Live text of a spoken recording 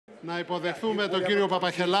Να υποδεχθούμε τον κύριο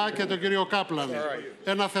Παπαχελά και τον κύριο Κάπλαν.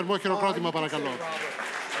 Ένα θερμό χειροκρότημα, παρακαλώ.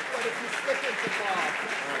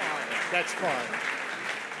 That's fine.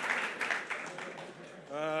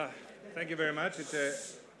 Thank you very much.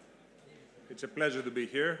 It's a pleasure to be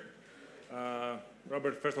here.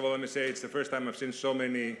 Robert, first of all, let me say it's the first time I've seen so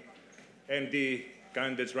many ND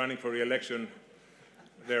candidates running for re-election.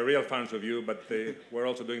 They're real fans of you, but they were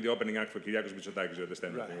also doing the opening act for Kyriakos Mitsotakis, you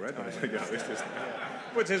understand, right?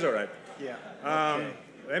 Which is all right. Yeah. Okay.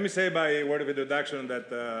 Let me say by word of introduction that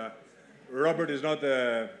Robert is not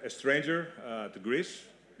a stranger to Greece.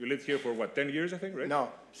 You lived here for, what, 10 years, I think, right? No,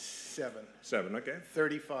 7. 7, okay.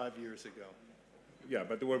 35 years ago. Yeah,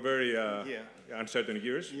 but they were very uncertain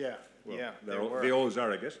years. Yeah, well, yeah. They always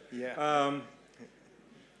are, I guess. Yeah.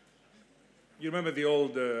 You remember the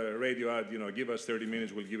old radio ad, you know, give us 30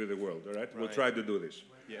 minutes, we'll give you the world, all right? We'll try to do this.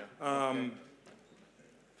 Yeah.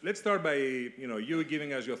 Let's start by, you know, you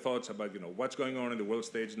giving us your thoughts about, you know, what's going on in the world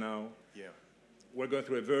stage now. Yeah. We're going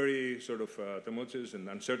through a very sort of tumultuous and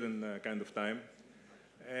uncertain kind of time.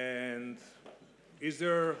 And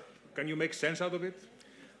can you make sense out of it?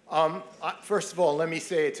 First of all, let me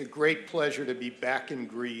say it's a great pleasure to be back in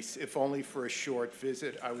Greece, if only for a short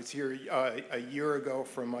visit. I was here a year ago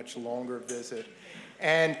for a much longer visit.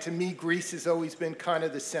 And to me, Greece has always been kind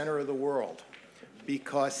of the center of the world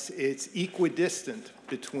because it's equidistant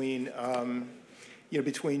between,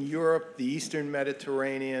 between Europe, the Eastern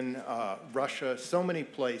Mediterranean, Russia, so many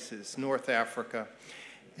places, North Africa.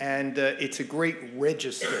 And it's a great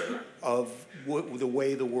register of the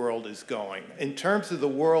way the world is going. In terms of the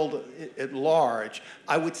world at large,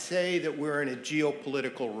 I would say that we're in a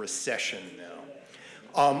geopolitical recession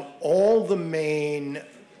now. All the main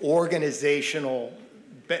organizational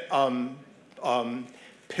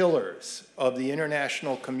pillars of the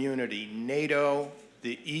international community, NATO,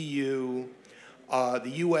 the EU,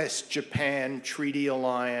 the US-Japan Treaty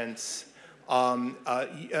Alliance,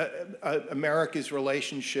 America's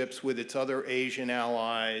relationships with its other Asian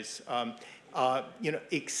allies,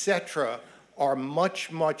 et cetera, are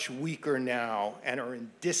much, much weaker now and are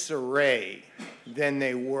in disarray than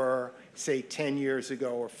they were, say, 10 years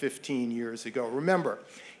ago or 15 years ago. Remember,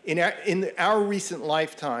 in our recent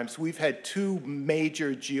lifetimes, we've had two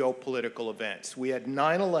major geopolitical events. We had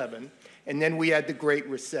 9/11, and then we had the Great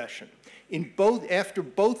Recession. After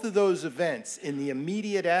both of those events, in the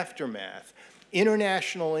immediate aftermath,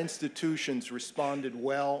 international institutions responded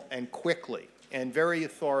well and quickly and very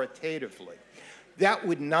authoritatively. That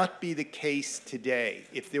would not be the case today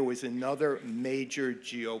if there was another major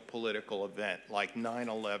geopolitical event like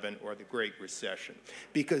 9/11 or the Great Recession,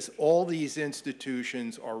 because all these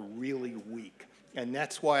institutions are really weak. And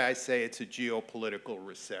that's why I say it's a geopolitical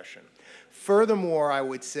recession. Furthermore, I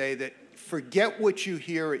would say that forget what you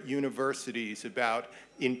hear at universities about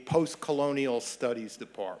in post-colonial studies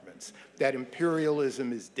departments, that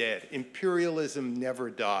imperialism is dead. Imperialism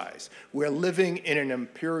never dies. We're living in an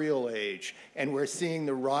imperial age, and we're seeing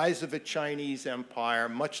the rise of a Chinese empire,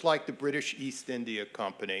 much like the British East India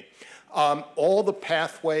Company. All the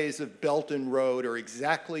pathways of Belt and Road are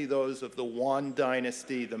exactly those of the Yuan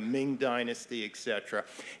dynasty, the Ming dynasty, etc.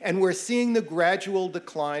 And we're seeing the gradual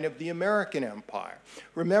decline of the American empire.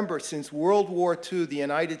 Remember, since World War II, the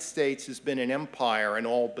United States has been an empire in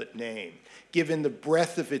all but name, given the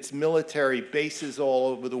breadth of its military bases all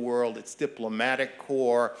over the world, its diplomatic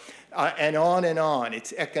corps, and on,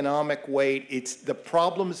 its economic weight, its the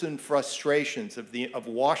problems and frustrations of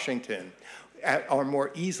Washington are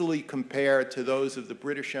more easily compared to those of the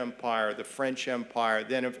British Empire, the French Empire,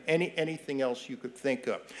 than of anything else you could think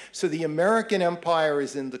of. So the American empire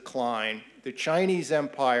is in decline. The Chinese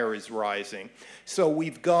empire is rising. So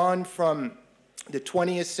we've gone from the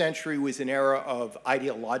 20th century was an era of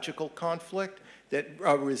ideological conflict that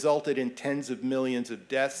resulted in tens of millions of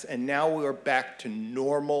deaths, and now we're back to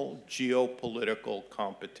normal geopolitical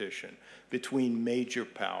competition between major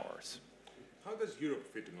powers. How does Europe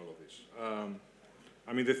fit in all of this?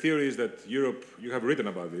 I mean, the theory is that Europe, you have written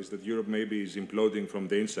about this, that Europe maybe is imploding from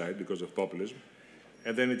the inside because of populism,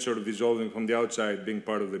 and then it's sort of dissolving from the outside, being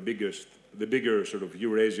part of the bigger sort of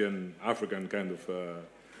Eurasian, African kind of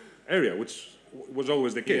area, which was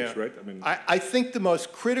always the case, right? I mean, I think the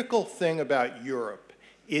most critical thing about Europe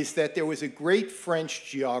is that there was a great French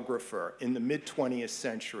geographer in the mid-20th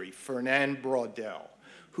century, Fernand Braudel,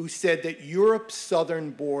 who said that Europe's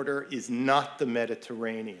southern border is not the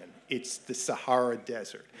Mediterranean. It's the Sahara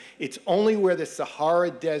Desert. It's only where the Sahara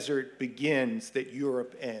Desert begins that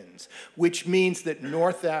Europe ends, which means that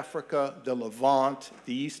North Africa, the Levant,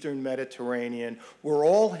 the Eastern Mediterranean were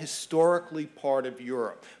all historically part of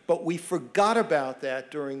Europe. But we forgot about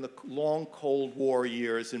that during the long Cold War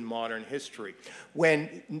years in modern history,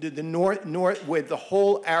 when where the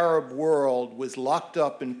whole Arab world was locked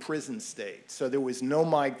up in prison states, so there was no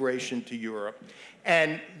migration to Europe.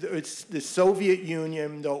 And the Soviet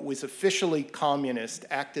Union, though it was officially communist,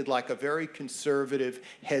 acted like a very conservative,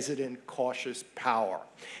 hesitant, cautious power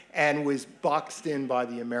and was boxed in by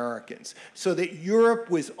the Americans. So that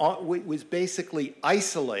Europe was basically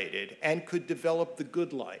isolated and could develop the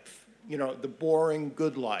good life, you know, the boring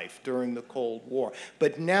good life during the Cold War.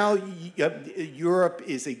 But now Europe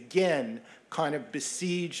is again kind of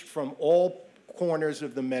besieged from all corners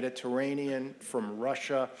of the Mediterranean, from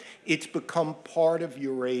Russia. It's become part of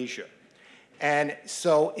Eurasia. And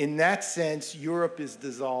so in that sense, Europe is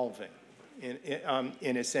dissolving.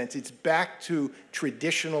 In a sense, it's back to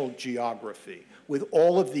traditional geography with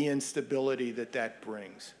all of the instability that that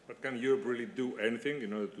brings. But can Europe really do anything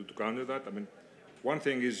in order to counter that? I mean, one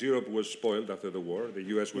thing is Europe was spoiled after the war. The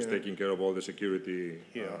U.S. was taking care of all the security,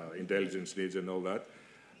 intelligence needs and all that.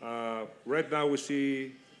 Right now we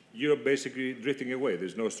see Europe basically drifting away.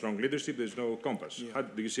 There's no strong leadership, there's no compass. Yeah.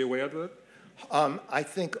 Do you see a way out of that? I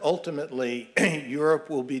think ultimately Europe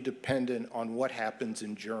will be dependent on what happens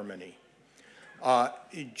in Germany.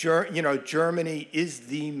 You know, Germany is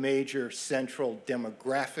the major central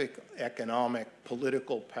demographic, economic,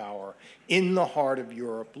 political power in the heart of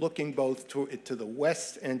Europe, looking both to the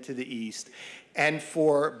west and to the east. And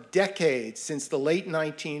for decades, since the late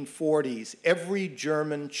 1940s, every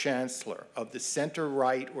German chancellor of the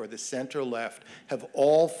center-right or the center-left have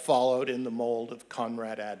all followed in the mold of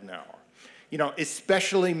Konrad Adenauer. You know,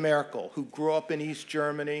 especially Merkel, who grew up in East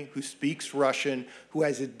Germany, who speaks Russian, who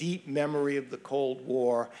has a deep memory of the Cold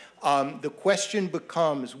War. The question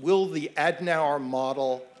becomes, will the Adenauer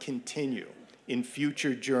model continue in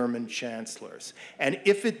future German chancellors? And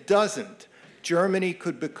if it doesn't, Germany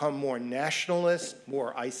could become more nationalist,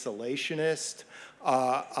 more isolationist,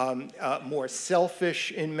 more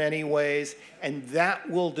selfish in many ways, and that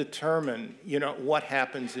will determine, you know, what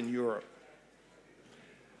happens in Europe.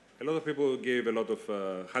 A lot of people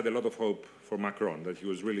had a lot of hope for Macron, that he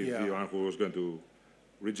was really the one who was going to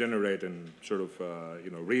regenerate and sort of,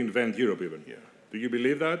 you know, reinvent Europe even. Yeah. Do you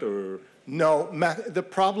believe that, or? No, the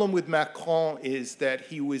problem with Macron is that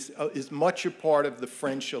he was as much a part of the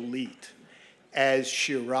French elite as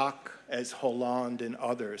Chirac, as Hollande and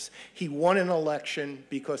others. He won an election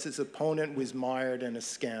because his opponent was mired in a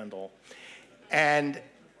scandal. And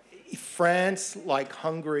France, like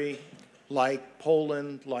Hungary, like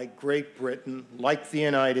Poland, like Great Britain, like the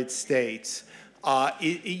United States,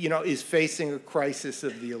 you know, is facing a crisis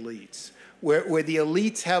of the elites, where the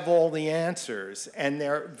elites have all the answers and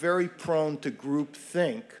they're very prone to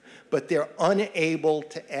groupthink, but they're unable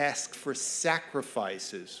to ask for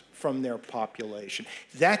sacrifices from their population.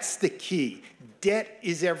 That's the key. Debt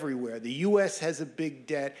is everywhere. The US has a big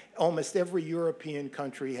debt. Almost every European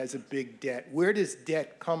country has a big debt. Where does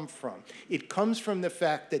debt come from? It comes from the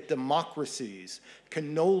fact that democracies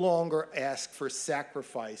can no longer ask for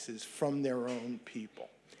sacrifices from their own people.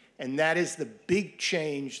 And that is the big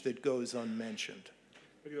change that goes unmentioned.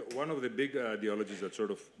 One of the big ideologies that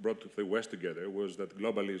sort of brought the West together was that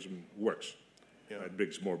globalism works. Yeah. It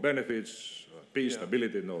brings more benefits, peace,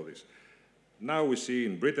 stability, and all this. Now we see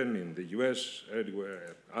in Britain, in the US,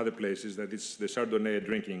 other places, that it's the Chardonnay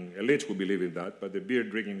drinking elites who believe in that, but the beer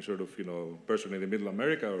drinking sort of, you know, person in the middle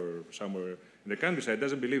America or somewhere in the countryside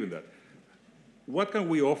doesn't believe in that. What can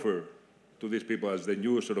we offer to these people as the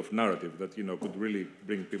new sort of narrative that, you know, could really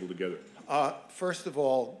bring people together? First of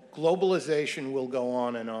all, globalization will go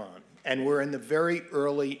on, and we're in the very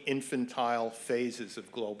early infantile phases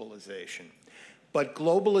of globalization. But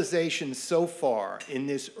globalization so far, in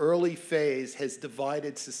this early phase, has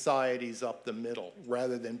divided societies up the middle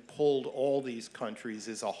rather than pulled all these countries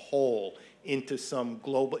as a whole into some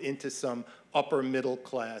upper middle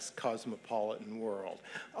class cosmopolitan world.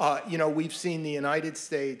 You know, we've seen the United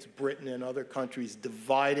States, Britain, and other countries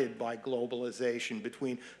divided by globalization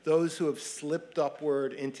between those who have slipped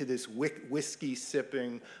upward into this whiskey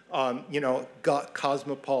sipping, you know,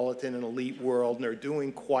 cosmopolitan and elite world, and are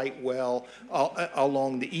doing quite well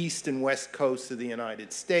along the east and west coasts of the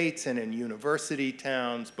United States and in university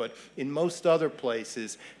towns, but in most other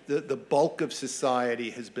places, the bulk of society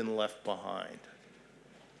has been left behind.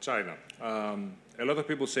 China. A lot of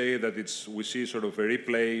people say that we see sort of a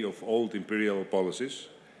replay of old imperial policies.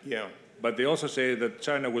 Yeah. But they also say that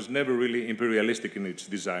China was never really imperialistic in its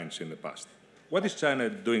designs in the past. what is China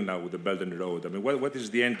doing now with the Belt and Road? I mean, what is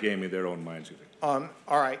the end game in their own minds, you think? All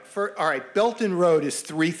right, Belt and Road is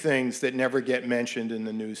three things that never get mentioned in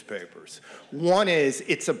the newspapers. One is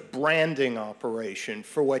it's a branding operation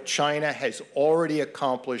for what China has already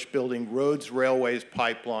accomplished, building roads, railways,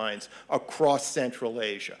 pipelines across Central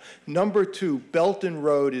Asia. Number two, Belt and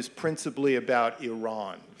Road is principally about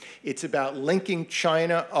Iran. It's about linking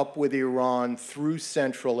China up with Iran through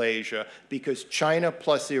Central Asia, because China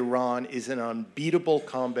plus Iran is an unbeatable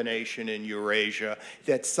combination in Eurasia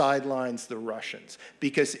that sidelines the Russians.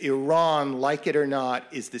 Because Iran, like it or not,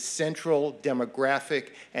 is the central demographic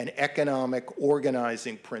and economic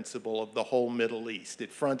organizing principle of the whole Middle East.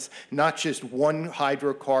 It fronts not just one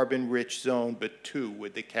hydrocarbon-rich zone, but two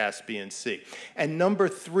with the Caspian Sea. And number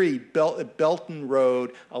three, Belt and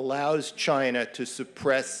Road allows China to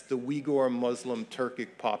suppress the Uyghur Muslim Turkic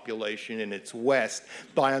population in its west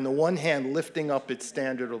by, on the one hand, lifting up its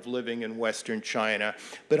standard of living in Western China,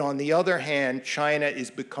 but on the other hand, China is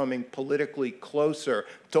becoming politically closer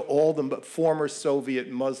to all the former Soviet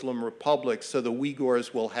Muslim republics, so the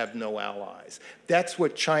Uyghurs will have no allies. That's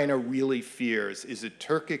what China really fears, is a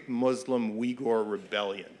Turkic Muslim Uyghur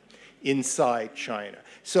rebellion inside China.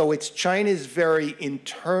 So it's China's very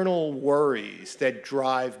internal worries that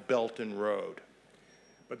drive Belt and Road.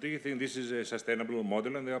 But do you think this is a sustainable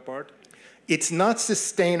model on their part? It's not a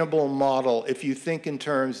sustainable model if you think in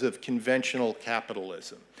terms of conventional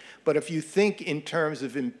capitalism. But if you think in terms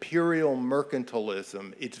of imperial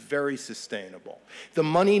mercantilism, it's very sustainable. The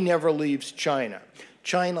money never leaves China.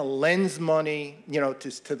 China lends money,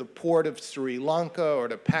 to the port of Sri Lanka or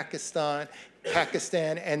to Pakistan,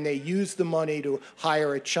 and they use the money to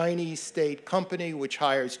hire a Chinese state company, which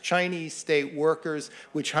hires Chinese state workers,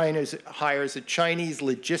 which hires a Chinese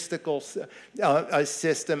logistical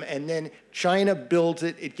system, and then China builds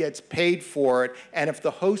it, it gets paid for it, and if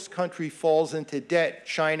the host country falls into debt,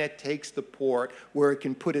 China takes the port where it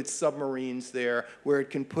can put its submarines there, where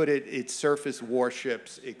it can put its surface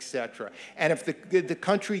warships, etc. And if the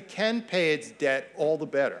country can pay its debt, all the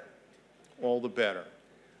better, all the better.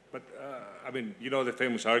 But, I mean, you know the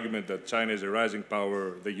famous argument that China is a rising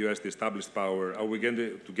power, the U.S. the established power. Are we going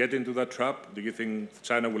to get into that trap? Do you think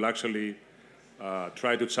China will actually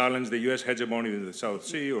try to challenge the U.S. hegemony in the South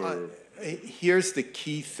Sea? Or here's the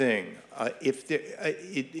key thing.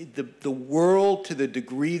 The world, to the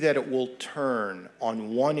degree that it will turn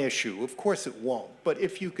on one issue, of course it won't, but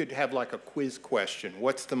if you could have like a quiz question,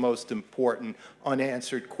 what's the most important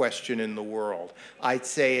unanswered question in the world? I'd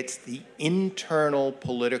say it's the internal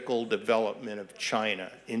political development of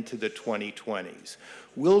China into the 2020s.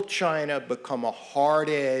 Will China become a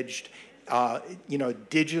hard-edged,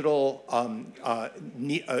 digital,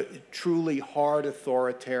 truly hard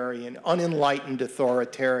authoritarian, unenlightened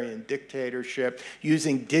authoritarian dictatorship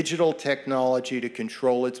using digital technology to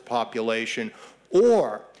control its population?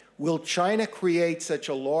 Or will China create such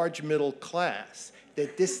a large middle class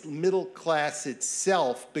that this middle class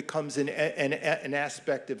itself becomes an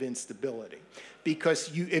aspect of instability? Because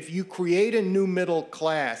if you create a new middle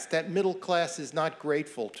class, that middle class is not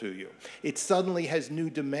grateful to you. It suddenly has new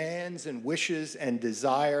demands and wishes and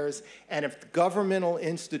desires, and if governmental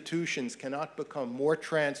institutions cannot become more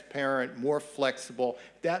transparent, more flexible,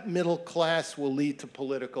 that middle class will lead to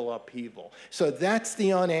political upheaval. So that's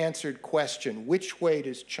the unanswered question. Which way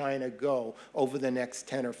does China go over the next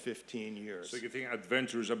 10 or 15 years? So you think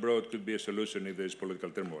adventures abroad could be a solution if there's political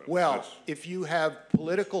turmoil? Well, if you have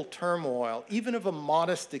political turmoil, even of a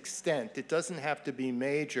modest extent, it doesn't have to be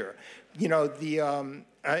major. The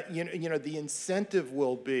incentive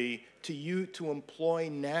will be to employ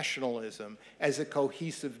nationalism as a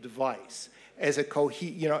cohesive device, as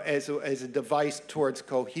a device towards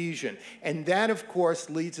cohesion, and that, of course,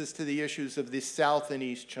 leads us to the issues of the South and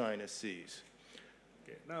East China Seas.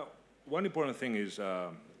 Okay. Now, one important thing is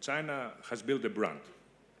China has built a brand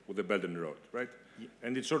with the Belt and Road, right? Yeah.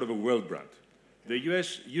 And it's sort of a world brand. The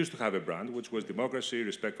U.S. used to have a brand, which was democracy,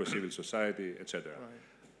 respect for civil society, etc. Right.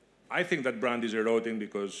 I think that brand is eroding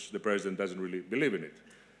because the president doesn't really believe in it.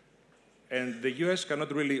 And the U.S.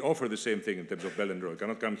 cannot really offer the same thing in terms of Belt and Road,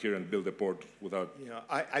 cannot come here and build a port without... Yeah,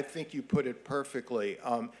 I think you put it perfectly.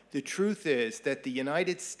 The truth is that the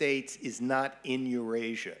United States is not in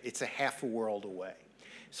Eurasia. It's a half a world away.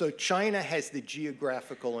 So China has the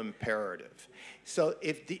geographical imperative. So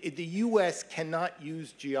if the U.S. cannot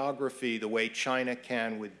use geography the way China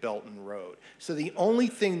can with Belt and Road. So the only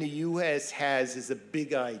thing the U.S. has is a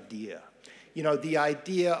big idea. The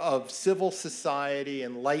idea of civil society,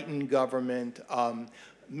 enlightened government,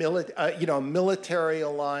 military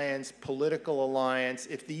alliance, political alliance,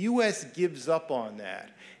 if the U.S. gives up on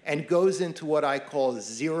that and goes into what I call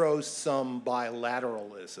zero-sum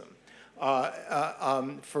bilateralism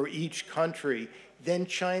for each country, then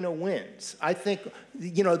China wins. I think,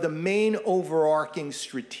 the main overarching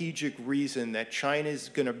strategic reason that China is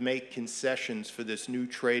going to make concessions for this new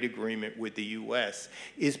trade agreement with the U.S.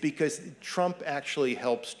 is because Trump actually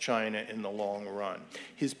helps China in the long run.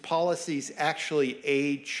 His policies actually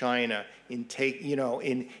aid China in taking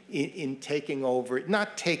over,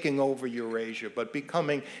 not taking over Eurasia, but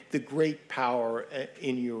becoming the great power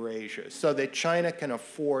in Eurasia, so that China can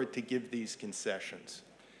afford to give these concessions.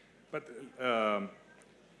 But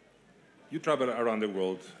you travel around the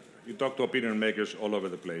world. You talk to opinion makers all over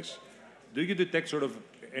the place. Do you detect sort of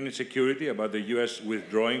any insecurity about the U.S.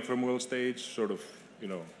 withdrawing from world stage, sort of,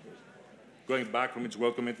 going back from its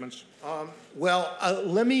world commitments?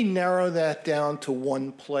 Let me narrow that down to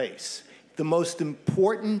one place. The most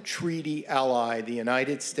important treaty ally the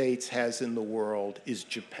United States has in the world is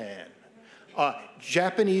Japan.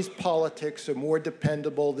 Japanese politics are more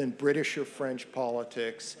dependable than British or French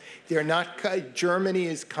politics. They're not. Germany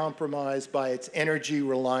is compromised by its energy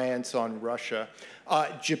reliance on Russia.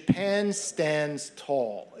 Japan stands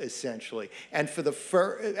tall, essentially, and for the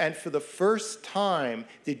first time,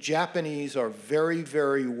 the Japanese are very,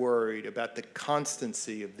 very worried about the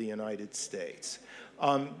constancy of the United States.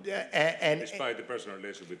 Despite the personal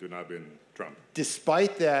relationship between Abe and Trump.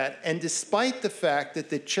 Despite that, and despite the fact that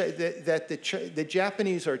the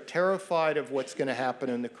Japanese are terrified of what's going to happen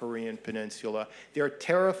in the Korean Peninsula, they're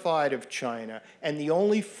terrified of China, and the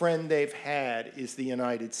only friend they've had is the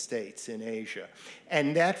United States in Asia.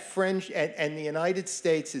 And that friend, and the United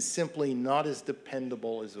States is simply not as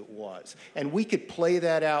dependable as it was. And we could play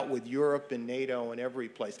that out with Europe and NATO and every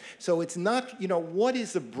place. So it's not, what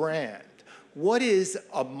is a brand? What is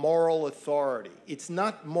a moral authority? It's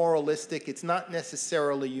not moralistic. It's not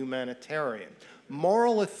necessarily humanitarian.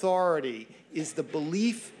 Moral authority is the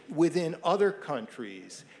belief within other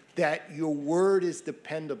countries that your word is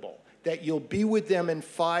dependable, that you'll be with them in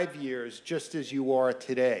 5 years just as you are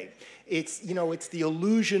today. It's, it's the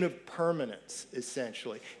illusion of permanence,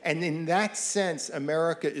 essentially. And in that sense,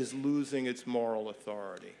 America is losing its moral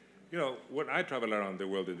authority. When I travel around the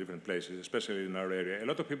world in different places, especially in our area, a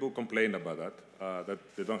lot of people complain about that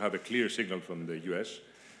they don't have a clear signal from the U.S.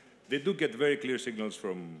 They do get very clear signals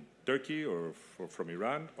from Turkey or from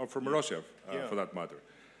Iran or from Russia, for that matter.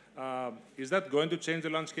 Is that going to change the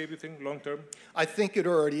landscape, you think, long term? I think it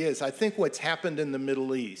already is. I think what's happened in the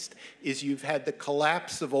Middle East is you've had the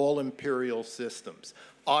collapse of all imperial systems.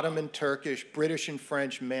 Ottoman, Turkish, British and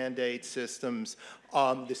French mandate systems.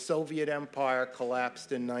 The Soviet Empire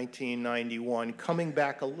collapsed in 1991, coming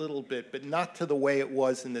back a little bit, but not to the way it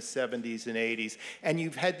was in the 70s and 80s. And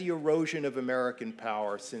you've had the erosion of American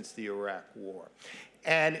power since the Iraq War.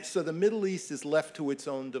 And so the Middle East is left to its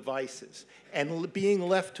own devices. And being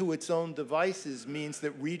left to its own devices means that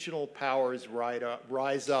regional powers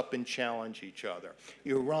rise up and challenge each other.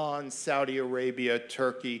 Iran, Saudi Arabia,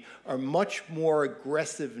 Turkey are much more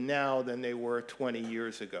aggressive now than they were 20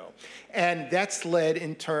 years ago. And that's led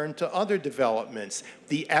in turn to other developments.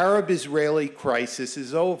 The Arab-Israeli crisis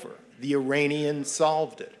is over. The Iranians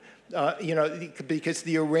solved it.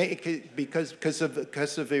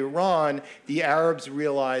 Because of Iran, the Arabs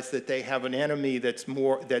realize that they have an enemy that's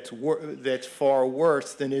far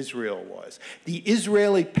worse than Israel was. The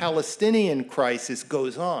Israeli-Palestinian crisis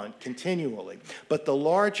goes on continually, but the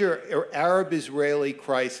larger Arab-Israeli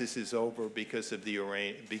crisis is over because of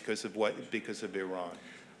Iran.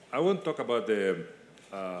 I want to talk about the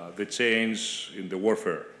change in the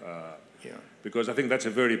warfare. Because I think that's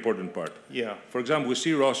a very important part. Yeah. For example, we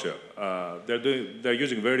see Russia. They're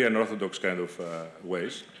using very unorthodox kind of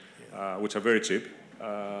ways, which are very cheap,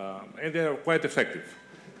 and they are quite effective.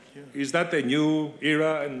 Yeah. Is that a new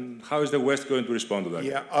era, and how is the West going to respond to that?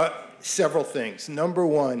 Yeah, several things. Number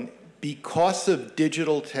one, because of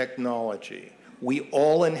digital technology, we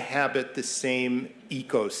all inhabit the same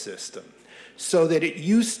ecosystem. So that it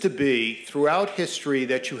used to be, throughout history,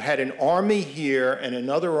 that you had an army here and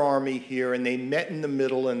another army here, and they met in the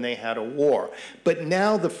middle and they had a war. But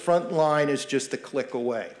now the front line is just a click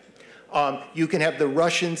away. You can have the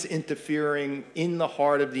Russians interfering in the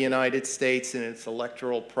heart of the United States in its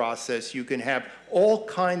electoral process. You can have all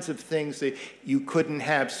kinds of things that you couldn't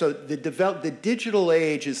have. So the digital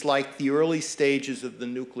age is like the early stages of the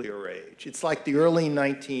nuclear age. It's like the early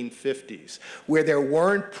 1950s, where there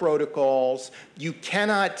weren't protocols. You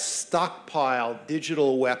cannot stockpile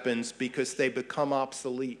digital weapons because they become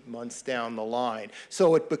obsolete months down the line.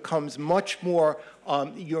 So it becomes much more,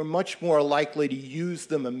 you're much more likely to use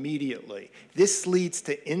them immediately. This leads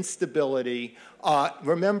to instability.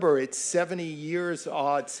 Remember, it's 70 years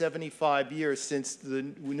odd, 75 years since the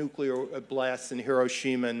nuclear blasts in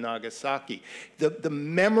Hiroshima and Nagasaki. The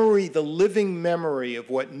memory, the living memory of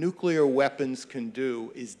what nuclear weapons can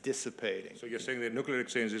do is dissipating. So you're saying that nuclear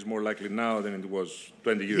exchange is more likely now than it was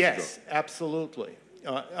 20 years ago? Yes, absolutely.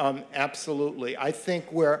 Absolutely. I think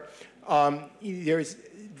where I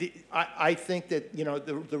think that, you know,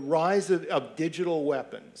 the rise of digital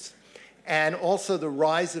weapons and also the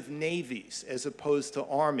rise of navies as opposed to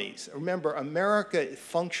armies. Remember, America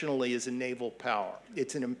functionally is a naval power.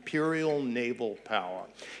 It's an imperial naval power.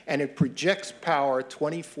 And it projects power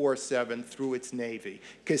 24/7 through its navy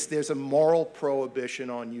because there's a moral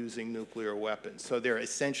prohibition on using nuclear weapons. So they're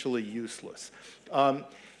essentially useless.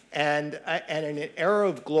 And an era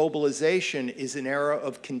of globalization is an era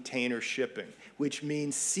of container shipping, which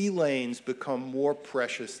means sea lanes become more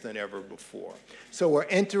precious than ever before. So we're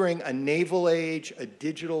entering a naval age, a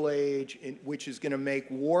digital age, which is going to make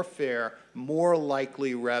warfare more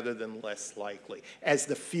likely rather than less likely, as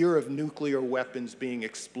the fear of nuclear weapons being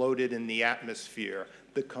exploded in the atmosphere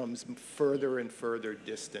becomes further and further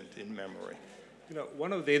distant in memory. You know,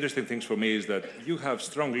 one of the interesting things for me is that you have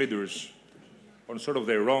strong leaders on sort of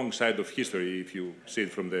the wrong side of history, if you see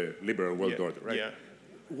it from the liberal world order, right? Yeah.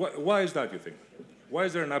 Why is that, you think? Why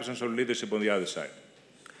is there an absence of leadership on the other side?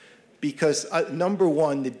 Because, number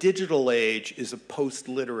one, the digital age is a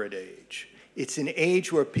post-literate age. It's an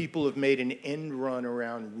age where people have made an end run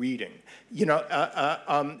around reading. You know,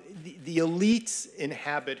 the elites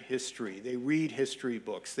inhabit history. They read history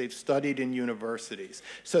books. They've studied in universities.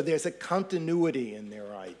 So there's a continuity in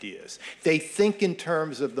their ideas. They think in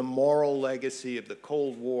terms of the moral legacy of the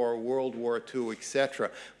Cold War, World War II,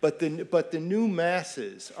 etc. But the new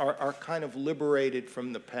masses are kind of liberated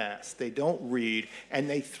from the past. They don't read, and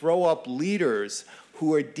they throw up leaders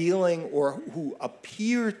who are dealing or who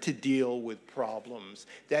appear to deal with problems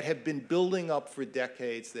that have been building up for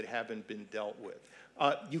decades that haven't been dealt with.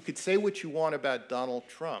 You could say what you want about Donald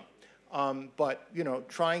Trump, but you know,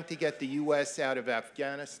 trying to get the U.S. out of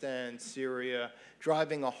Afghanistan, Syria,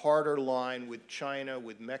 driving a harder line with China,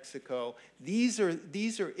 with Mexico, these are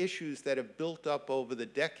issues that have built up over the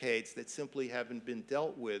decades that simply haven't been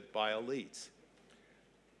dealt with by elites.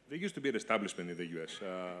 There used to be an establishment in the U.S.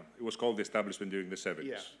 It was called the establishment during the 70s.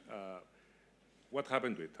 Yeah. What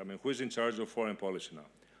happened to it? I mean, who is in charge of foreign policy now?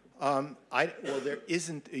 Well, there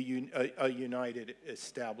isn't a united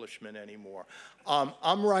establishment anymore.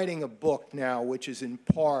 I'm writing a book now, which is in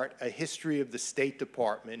part a history of the State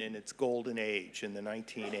Department in its golden age in the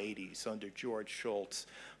 1980s under George Shultz,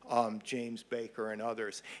 James Baker, and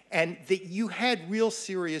others. And you had real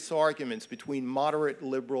serious arguments between moderate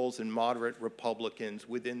liberals and moderate Republicans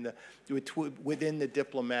within the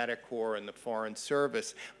diplomatic corps and the Foreign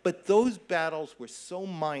Service. But those battles were so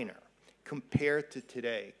minor compared to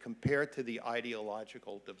today, compared to the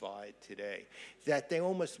ideological divide today, that they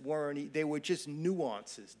almost weren't, they were just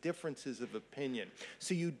nuances, differences of opinion.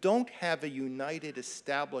 So you don't have a united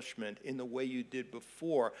establishment in the way you did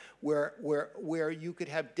before, where you could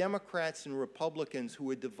have Democrats and Republicans who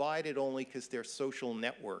were divided only because their social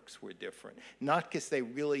networks were different, not because they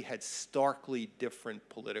really had starkly different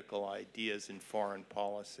political ideas in foreign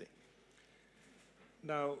policy.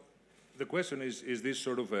 Now, the question is this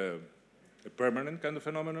sort of a permanent kind of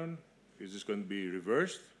phenomenon? Is this going to be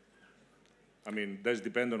reversed? I mean, does it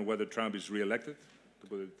depend on whether Trump is reelected, to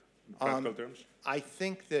put it in practical terms? I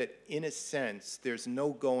think that, in a sense, there's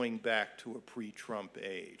no going back to a pre-Trump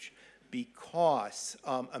age, because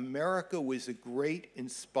America was a great,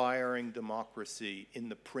 inspiring democracy in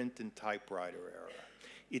the print and typewriter era.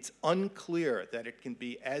 It's unclear that it can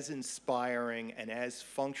be as inspiring and as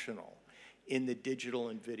functional in the digital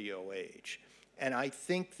and video age. And I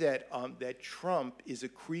think that, that Trump is a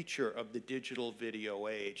creature of the digital video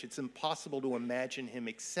age. It's impossible to imagine him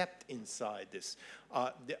except inside this,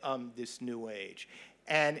 this new age.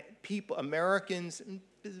 And people, Americans, and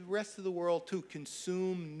the rest of the world too,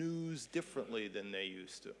 consume news differently than they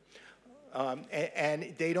used to.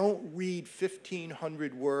 And they don't read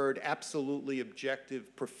 1,500-word, absolutely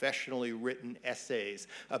objective, professionally written essays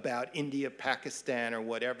about India, Pakistan, or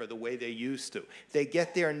whatever the way they used to. They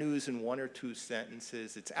get their news in 1 or 2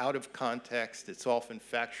 sentences. It's out of context. It's often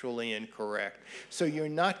factually incorrect. So you're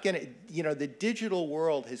not going to, you know, the digital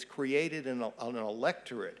world has created an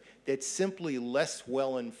electorate that's simply less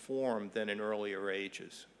well-informed than in earlier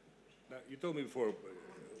ages. Now, you told me before,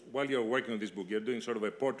 while you're working on this book, you're doing sort of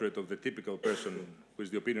a portrait of the typical person who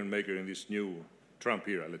is the opinion maker in this new Trump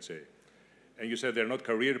era, let's say. And you said they're not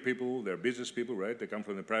career people, they're business people, right? They come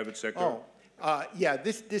from the private sector. Yeah,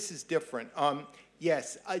 this is different.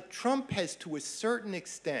 Yes, Trump has, to a certain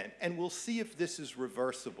extent, and we'll see if this is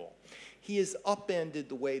reversible, he has upended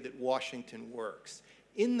the way that Washington works.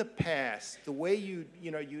 In the past, the way you'd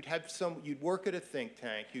work at a think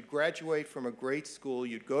tank, you'd graduate from a great school,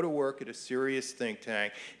 you'd go to work at a serious think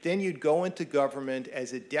tank, then you'd go into government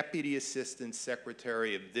as a deputy assistant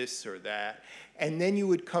secretary of this or that, and then you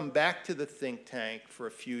would come back to the think tank for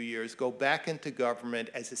a few years, go back into government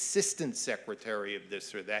as assistant secretary of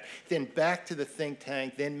this or that, then back to the think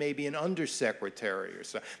tank, then maybe an undersecretary or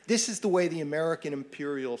so. This is the way the American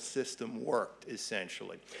imperial system worked,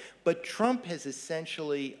 essentially. But Trump has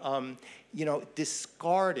essentially,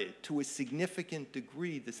 discarded to a significant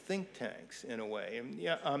degree the think tanks in a way,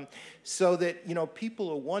 and, so that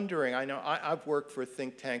people are wondering. I know I've worked for a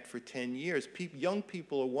think tank for 10 years. Young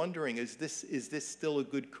people are wondering: is this still a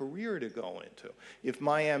good career to go into? If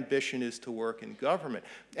my ambition is to work in government,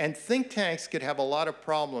 and think tanks could have a lot of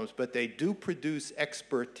problems, but they do produce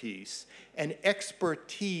expertise, and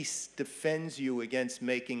expertise defends you against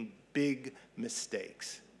making big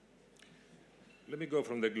mistakes. Let me go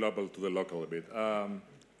from the global to the local a bit.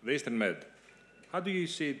 The Eastern Med, how do you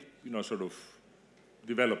see it, sort of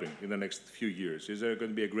developing in the next few years? Is there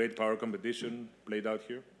going to be a great power competition played out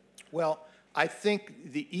here? Well, I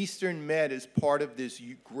think the Eastern Med is part of this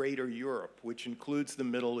greater Europe, which includes the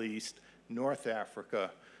Middle East, North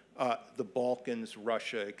Africa, the Balkans,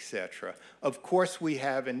 Russia, etc. Of course, we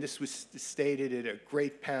have, and this was stated at a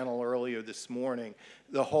great panel earlier this morning,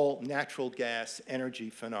 the whole natural gas energy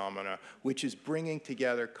phenomena, which is bringing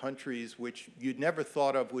together countries which you'd never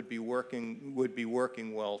thought of would be working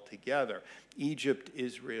well together. Egypt,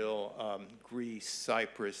 Israel, Greece,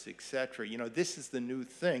 Cyprus, etc. This is the new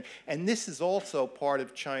thing. And this is also part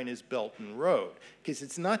of China's Belt and Road, because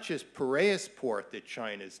it's not just Piraeus port that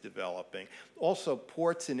China is developing, also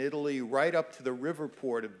ports in Italy right up to the river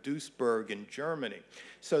port of Duisburg in Germany.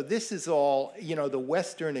 So this is all, the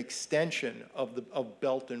western extension of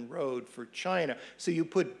Belt and Road for China. So you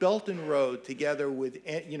put Belt and Road together with,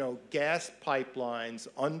 gas pipelines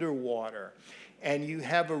underwater, and you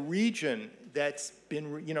have a region that's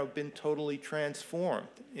been totally transformed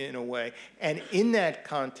in a way. And in that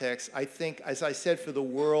context, I think, as I said, for the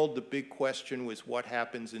world, the big question was what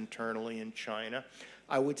happens internally in China.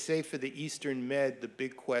 I would say for the Eastern Med, the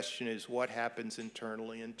big question is what happens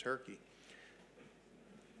internally in Turkey.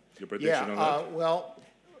 Your prediction on that? Well,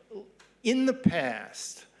 in the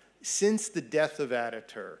past, since the death of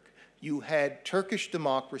Ataturk, you had Turkish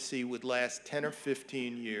democracy would last 10 or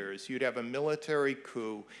 15 years. You'd have a military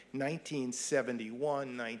coup, 1971,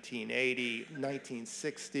 1980,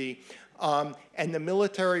 1960, and the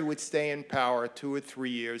military would stay in power 2 or 3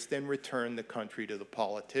 years, then return the country to the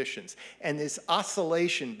politicians. And this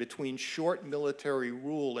oscillation between short military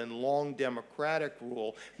rule and long democratic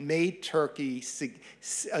rule made Turkey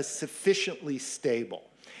sufficiently stable.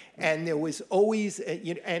 And there was always,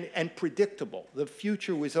 and predictable. The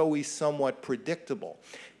future was always somewhat predictable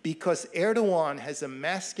because Erdogan has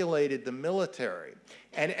emasculated the military.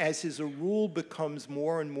 And as his rule becomes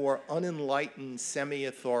more and more unenlightened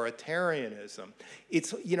semi-authoritarianism,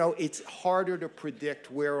 it's harder to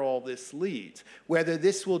predict where all this leads. Whether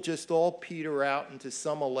this will just all peter out into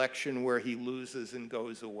some election where he loses and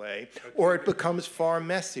goes away, or it becomes far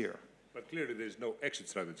messier. But clearly there's no exit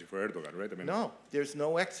strategy for Erdogan, right? No, there's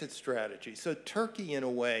no exit strategy. So Turkey, in a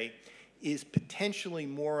way, is potentially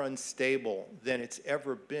more unstable than it's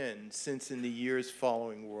ever been since in the years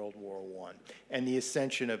following World War I and the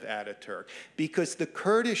ascension of Ataturk. Because the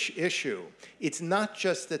Kurdish issue, it's not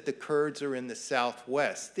just that the Kurds are in the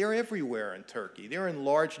southwest. They're everywhere in Turkey. They're in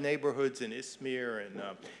large neighborhoods in Izmir and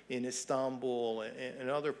in Istanbul and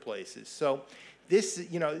other places. So this,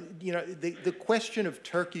 the question of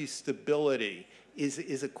Turkey's stability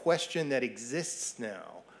is a question that exists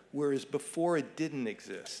now, whereas before it didn't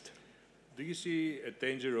exist. Do you see a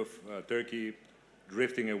danger of Turkey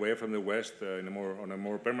drifting away from the West on a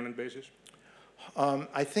more permanent basis?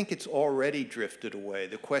 I think it's already drifted away.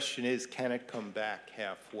 The question is, can it come back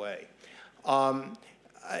halfway?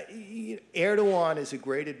 Erdogan is a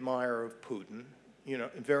great admirer of Putin, you know,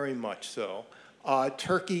 very much so.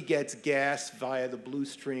 Turkey gets gas via the Blue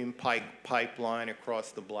Stream pipeline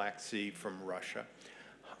across the Black Sea from Russia.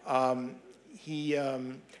 I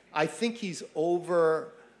think he's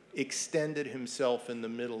overextended himself in the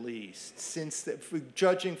Middle East since,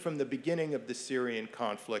 judging from the beginning of the Syrian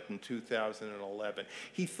conflict in 2011.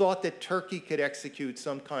 He thought that Turkey could execute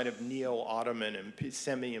some kind of neo-Ottoman and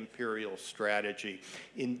semi-imperial strategy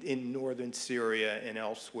in northern Syria and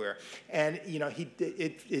elsewhere. And you know,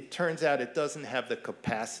 it turns out it doesn't have the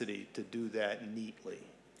capacity to do that neatly.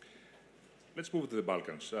 Let's move to the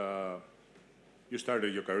Balkans. You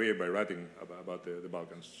started your career by writing about the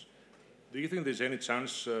Balkans. Do you think there's any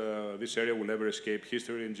chance this area will ever escape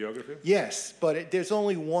history and geography? Yes, but there's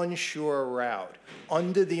only one sure route,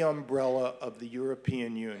 under the umbrella of the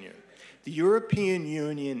European Union. The European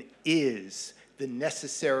Union is the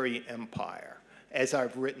necessary empire, as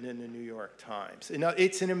I've written in the New York Times. You know,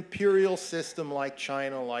 it's an imperial system like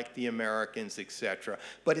China, like the Americans, etc.,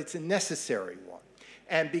 but it's a necessary one.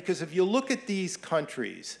 And because if you look at these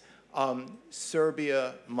countries,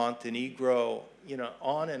 Serbia, Montenegro, you know,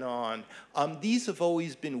 on and on. These have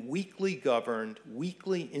always been weakly governed,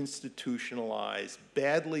 weakly institutionalized,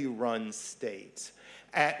 badly run states,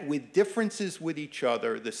 with differences with each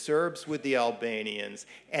other, the Serbs with the Albanians,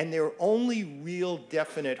 and their only real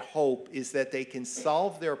definite hope is that they can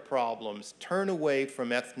solve their problems, turn away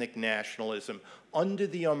from ethnic nationalism under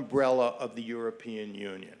the umbrella of the European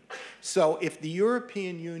Union. So if the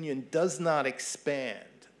European Union does not expand,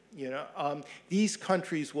 you know, these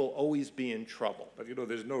countries will always be in trouble. But, you know,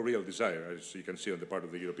 there's no real desire, as you can see on the part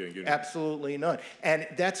of the European Union. Absolutely none. And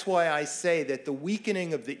that's why I say that the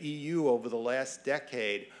weakening of the EU over the last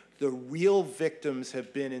decade, the real victims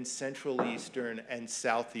have been in Central Eastern and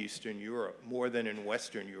Southeastern Europe more than in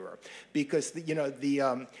Western Europe, because the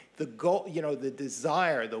goal, you know, the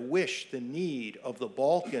desire, the wish, the need of the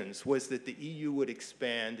Balkans was that the EU would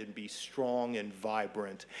expand and be strong and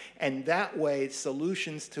vibrant, and that way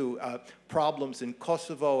solutions to problems in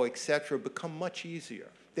Kosovo, etc., become much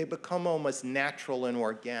easier. They become almost natural and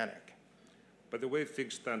organic. But the way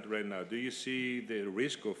things stand right now, do you see the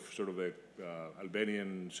risk of sort of a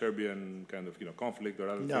Albanian-Serbian kind of, you know, conflict or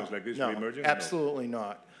other things like this re-emerging? Absolutely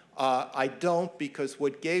not. I don't, because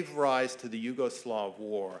what gave rise to the Yugoslav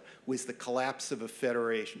war was the collapse of a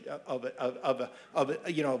federation, of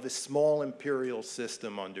a small imperial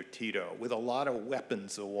system under Tito with a lot of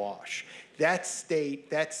weapons awash. That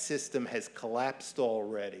system has collapsed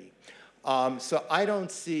already. So I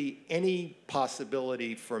don't see any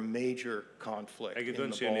possibility for major conflict in the Balkans. And you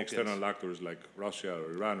don't see any external actors like Russia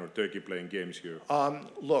or Iran or Turkey playing games here?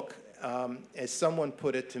 Look, as someone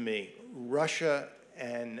put it to me, Russia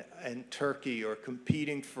and Turkey are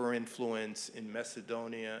competing for influence in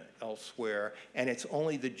Macedonia, elsewhere, and it's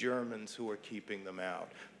only the Germans who are keeping them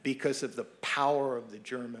out because of the power of the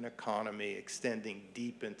German economy extending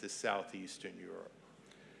deep into southeastern Europe.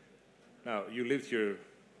 Now, you lived here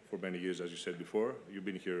for many years, as you said before. You've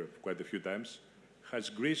been here quite a few times. Has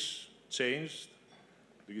Greece changed?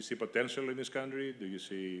 Do you see potential in this country? Do you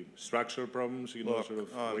see structural problems, you know, sort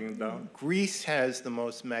of bringing down? Greece has the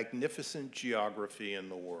most magnificent geography in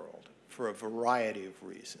the world for a variety of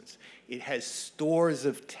reasons. It has stores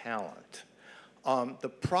of talent. The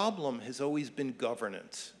problem has always been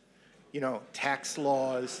governance. You know, tax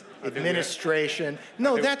laws, administration.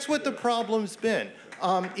 No, that's what the problem's been.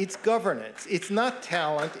 It's governance. It's not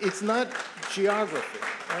talent. It's not geography.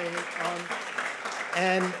 You know,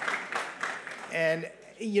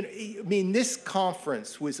 I mean, this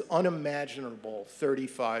conference was unimaginable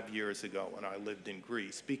 35 years ago when I lived in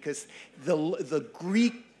Greece, because the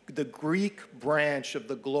Greek branch of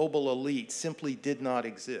the global elite simply did not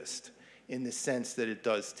exist in the sense that it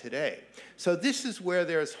does today. So this is where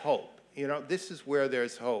there's hope. You know, this is where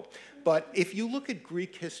there's hope. But if you look at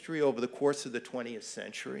Greek history over the course of the 20th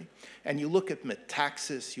century, and you look at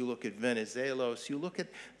Metaxas, you look at Venizelos, you look at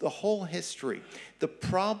the whole history, the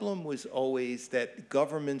problem was always that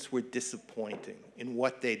governments were disappointing in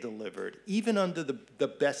what they delivered, even under the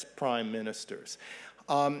best prime ministers.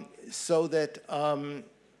 So that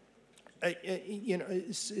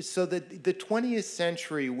the 20th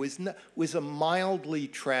century was a mildly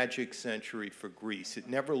tragic century for Greece. It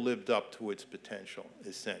never lived up to its potential,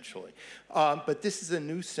 essentially. But this is a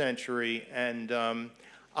new century, and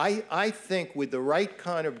I think with the right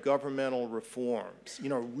kind of governmental reforms, you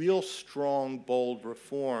know, real strong, bold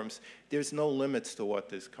reforms, there's no limits to what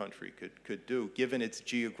this country could do, given its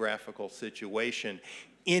geographical situation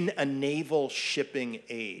in a naval shipping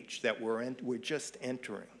age that we're just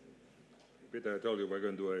entering. Peter, I told you we're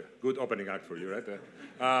going to do a good opening act for you, right?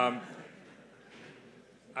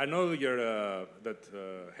 I know that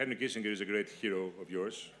Henry Kissinger is a great hero of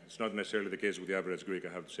yours. It's not necessarily the case with the average Greek,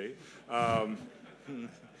 I have to say.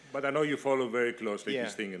 But I know you follow very closely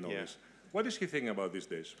his thing and all this. What is he thinking about these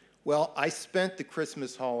days? Well, I spent the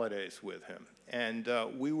Christmas holidays with him, and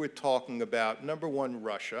we were talking about, number one,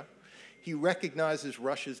 Russia. He recognizes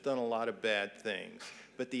Russia's done a lot of bad things,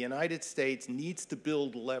 but the United States needs to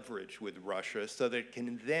build leverage with Russia so that it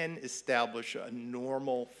can then establish a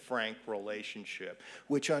normal, frank relationship,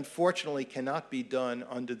 which unfortunately cannot be done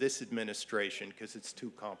under this administration because it's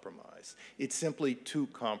too compromised. It's simply too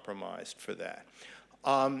compromised for that.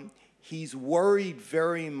 He's worried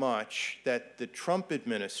very much that the Trump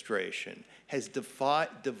administration has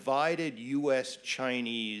divided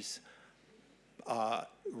U.S.-Chinese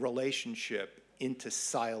relationship into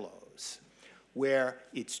silos, where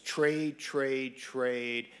it's trade, trade,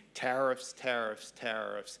 trade, tariffs, tariffs,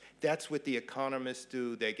 tariffs. That's what the economists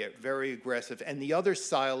do. They get very aggressive. And the other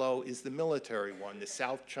silo is the military one, the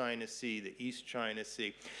South China Sea, the East China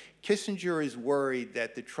Sea. Kissinger is worried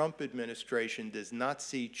that the Trump administration does not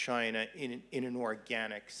see China in an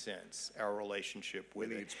organic sense, our relationship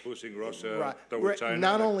with it. It's pushing Russia toward China.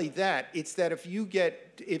 Not only that, it's that if you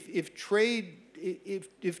get, if trade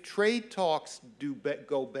talks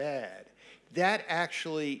go bad, that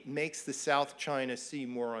actually makes the South China Sea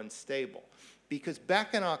more unstable. Because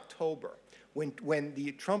back in October, when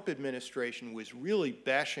the Trump administration was really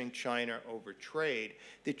bashing China over trade,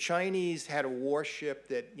 the Chinese had a warship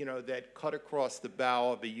that cut across the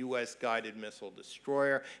bow of a U.S. guided missile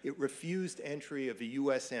destroyer. It refused entry of a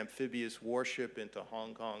U.S. amphibious warship into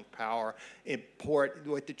Hong Kong port.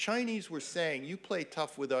 What the Chinese were saying, you play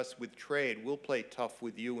tough with us with trade, we'll play tough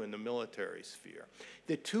with you in the military sphere.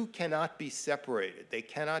 The two cannot be separated. They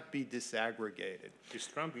cannot be disaggregated. Is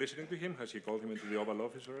Trump listening to him? Has he called him into the Oval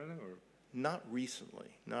Office or anything? Or? Not recently,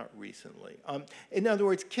 not recently. In other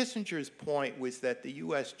words, Kissinger's point was that the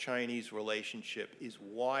U.S.-Chinese relationship is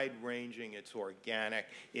wide-ranging, it's organic,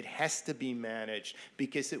 it has to be managed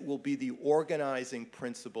because it will be the organizing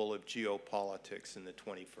principle of geopolitics in the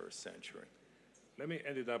 21st century. Let me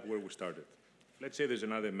end it up where we started. Let's say there's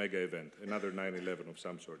another mega event, another 9/11 of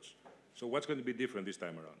some sorts. So what's going to be different this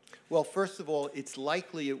time around? Well, first of all, it's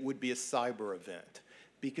likely it would be a cyber event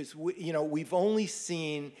because we've only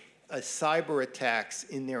seen cyber attacks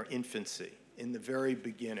in their infancy, in the very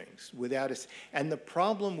beginnings, and the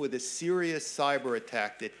problem with a serious cyber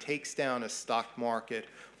attack that takes down a stock market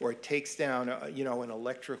or it takes down an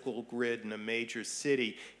electrical grid in a major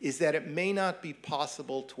city is that it may not be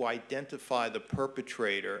possible to identify the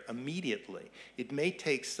perpetrator immediately. It may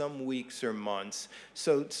take some weeks or months,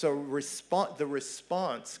 so the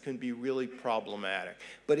response can be really problematic.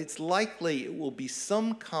 But it's likely it will be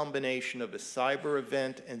some combination of a cyber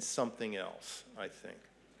event and something else, I think.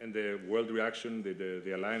 And the world reaction,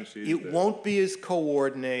 the alliances? It won't be as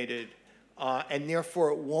coordinated, and therefore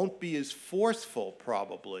it won't be as forceful,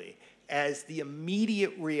 probably, as the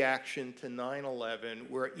immediate reaction to 9/11,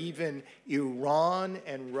 where even Iran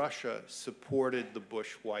and Russia supported the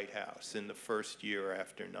Bush White House in the first year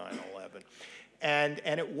after 9/11. And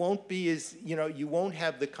it won't be as, you won't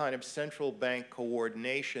have the kind of central bank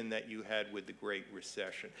coordination that you had with the Great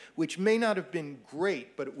Recession, which may not have been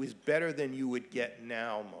great, but it was better than you would get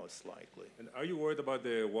now, most likely. And are you worried about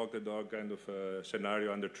the walk the dog kind of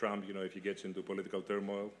scenario under Trump, if he gets into political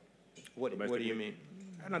turmoil? What do you mean?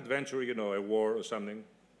 An adventure, a war or something?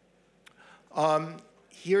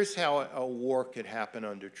 Here's how a war could happen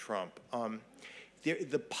under Trump.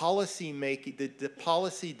 The policy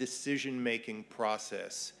decision-making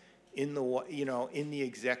process in the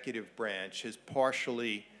executive branch has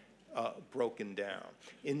partially broken down,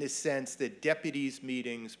 in the sense that deputies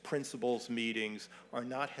meetings, principals meetings are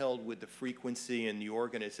not held with the frequency and the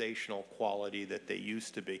organizational quality that they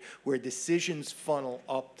used to be, where decisions funnel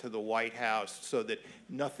up to the White House so that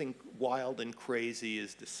nothing wild and crazy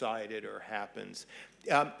is decided or happens.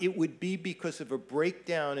 It would be because of a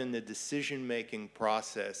breakdown in the decision-making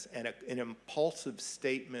process and an impulsive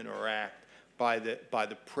statement or act by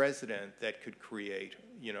the president that could create,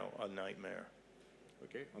 a nightmare.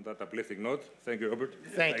 Okay, on that uplifting note, thank you, Robert.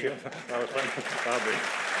 Thank you. That was fun.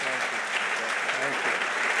 Thank you.